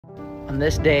On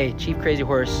this day, Chief Crazy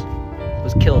Horse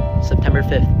was killed September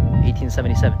 5th,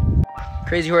 1877.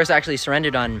 Crazy Horse actually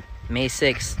surrendered on May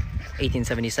 6th,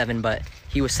 1877, but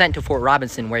he was sent to Fort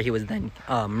Robinson where he was then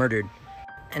murdered.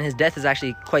 And his death is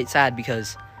actually quite sad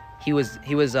because he was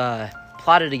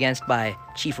plotted against by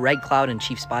Chief Red Cloud and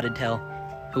Chief Spotted Tail,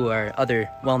 who are other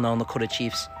well-known Lakota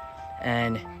chiefs.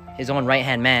 And his own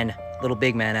right-hand man, Little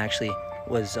Big Man, actually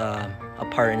was a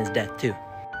part in his death too.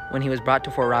 When he was brought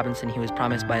to Fort Robinson, he was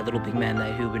promised by Little Big Man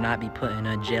that he would not be put in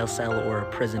a jail cell or a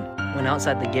prison. When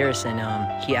outside the garrison,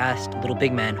 he asked Little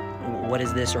Big Man, what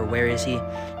is this or where is he?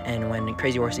 And when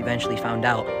Crazy Horse eventually found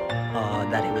out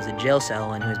that it was a jail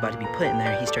cell and he was about to be put in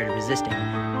there, he started resisting.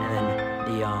 And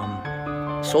then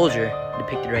the soldier,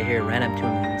 depicted right here, ran up to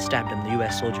him and stabbed him. The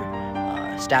U.S. soldier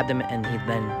stabbed him, and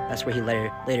that's where he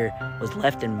later was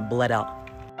left and bled out.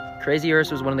 Crazy Horse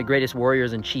was one of the greatest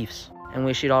warriors and chiefs, and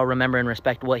we should all remember and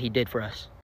respect what he did for us.